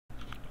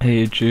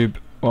Hey YouTube,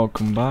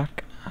 welcome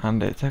back,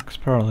 and it's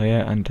xPeRiL here,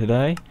 and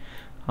today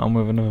I'm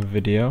with another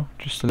video.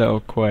 Just a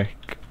little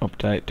quick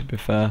update, to be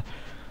fair.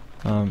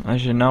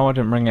 As you know, I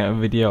didn't bring out a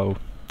video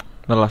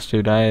the last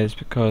 2 days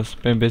because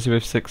I've been busy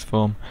with sixth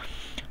form.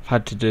 I've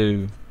had to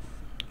do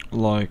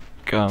like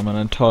an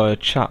entire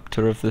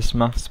chapter of this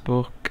maths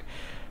book,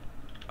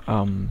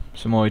 some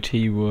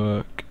IT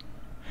work,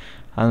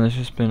 and there's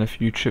just been a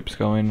few trips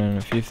going and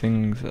a few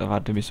things that have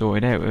had to be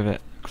sorted out with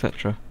it,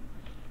 etc.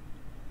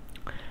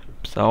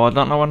 So I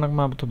don't know when I'm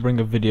able to bring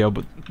a video,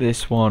 but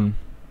this one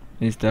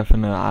is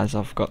definite as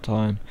I've got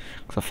time,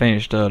 because I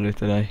finished early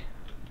today.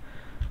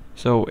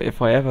 So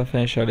if I ever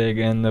finish early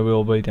again, there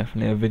will be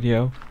definitely a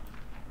video.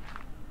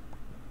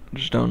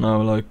 Just don't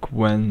know like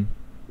when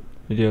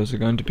videos are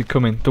going to be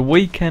coming. The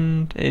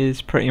weekend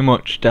is pretty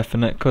much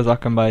definite, because I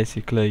can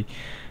basically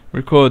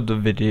record the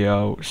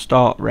video,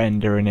 start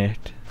rendering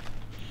it,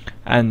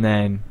 and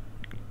then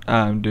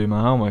do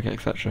my homework,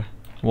 etc.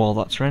 while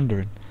that's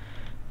rendering.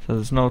 So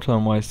there's no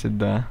time wasted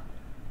there.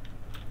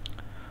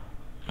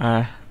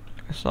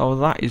 So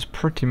that is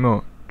pretty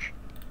much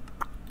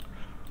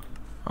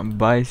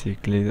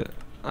basically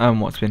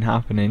what's been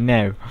happening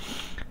now.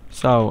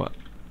 So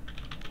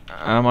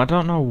I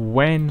don't know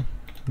when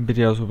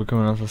videos will be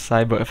coming, as I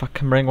say, but if I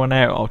can bring one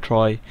out, I'll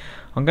try.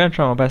 I'm going to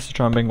try my best to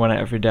try and bring one out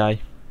every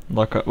day,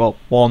 like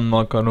one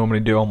like I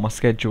normally do on my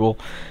schedule.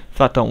 If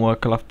that don't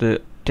work, I'll have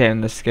to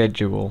down the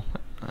schedule,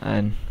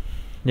 and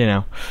you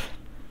know.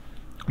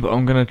 But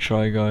I'm gonna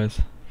try, guys.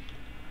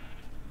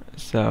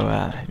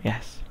 So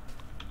yes,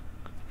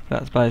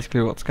 that's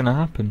basically what's gonna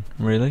happen,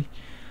 really.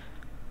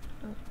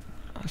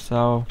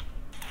 So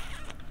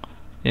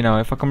you know,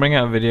 if I can bring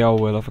out a video,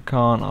 I will. If I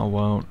can't, I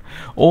won't.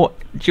 Or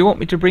do you want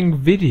me to bring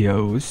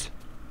videos?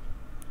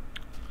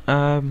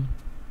 I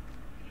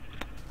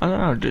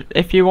don't know.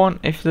 If you want,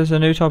 if there's a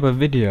new type of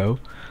video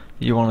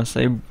you want to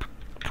see,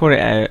 put it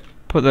out.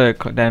 Put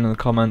it down in the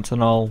comments,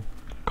 and I'll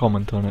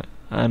comment on it,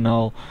 and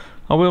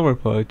I will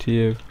reply to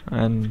you,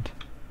 and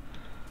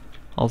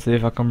I'll see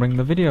if I can bring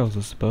the videos, I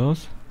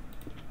suppose.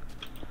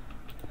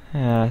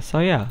 So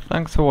yeah,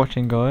 thanks for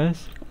watching,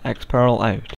 guys. xPeRiL out.